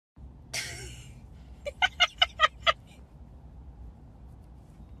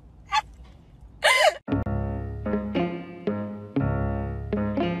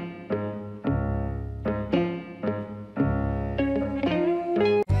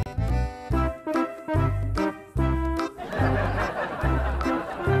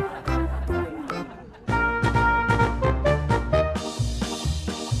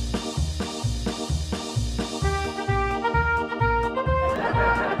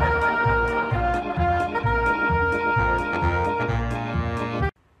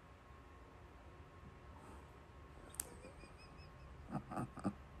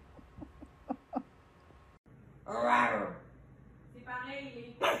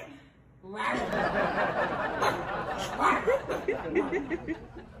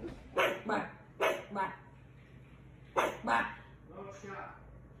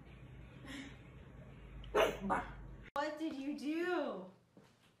What did you do?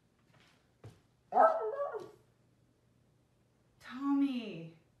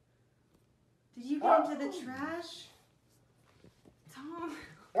 Tommy, did you get into the trash? Tom,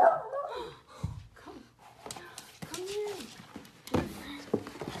 come here.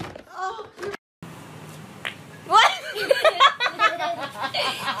 Oh. What?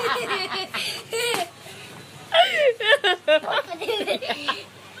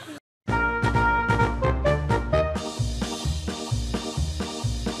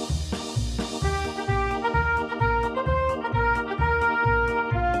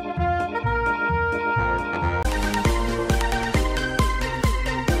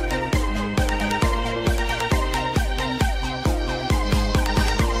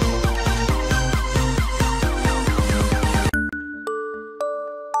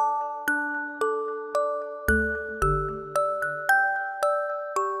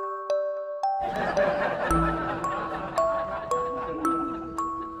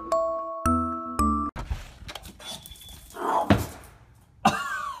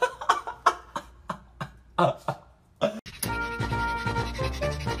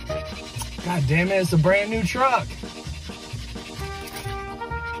 God damn it, it's a brand new truck.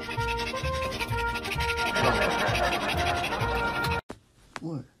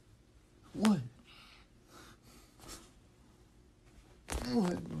 What? What?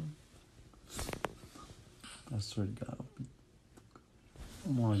 What? I swear to God.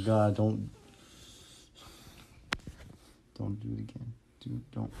 Oh my God, don't do it again.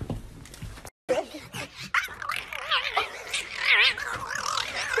 Don't.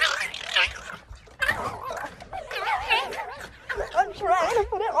 I'm trying to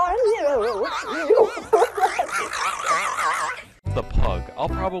put it on you. The pug. I'll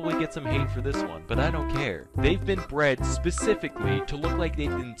probably get some hate for this one, but I don't care. They've been bred specifically to look like they've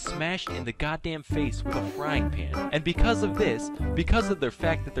been smashed in the goddamn face with a frying pan. And because of this, because of their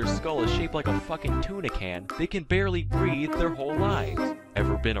fact that their skull is shaped like a fucking tuna can, they can barely breathe their whole lives.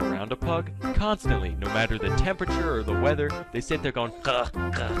 Ever been around a pug? Constantly, no matter the temperature or the weather, they sit there going gah,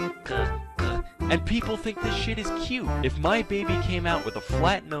 gah, gah, gah. And people think this shit is cute. If my baby came out with a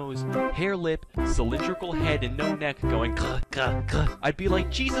flat nose, hair lip, cylindrical head, and no neck going gah, gah, gah, I'd be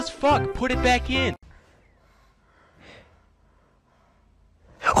like, Jesus fuck, put it back in.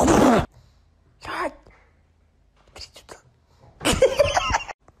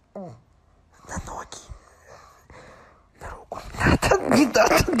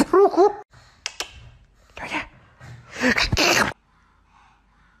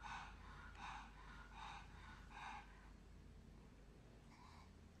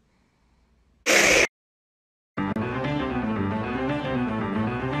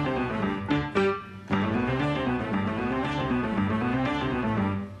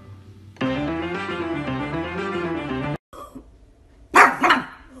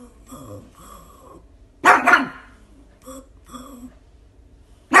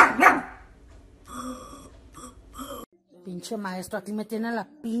 Pinche maestro, aquí me tiene a la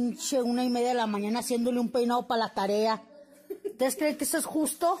pinche 1:30 de la mañana haciéndole un peinado para la tarea. ¿Ustedes creen que eso es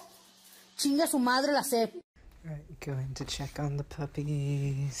justo? Chinga su madre la SEP. Alright, going to check on the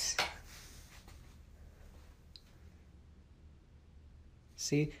puppies.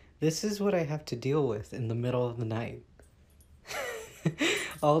 See, this is what I have to deal with in the middle of the night.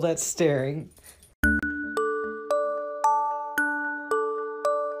 All that staring.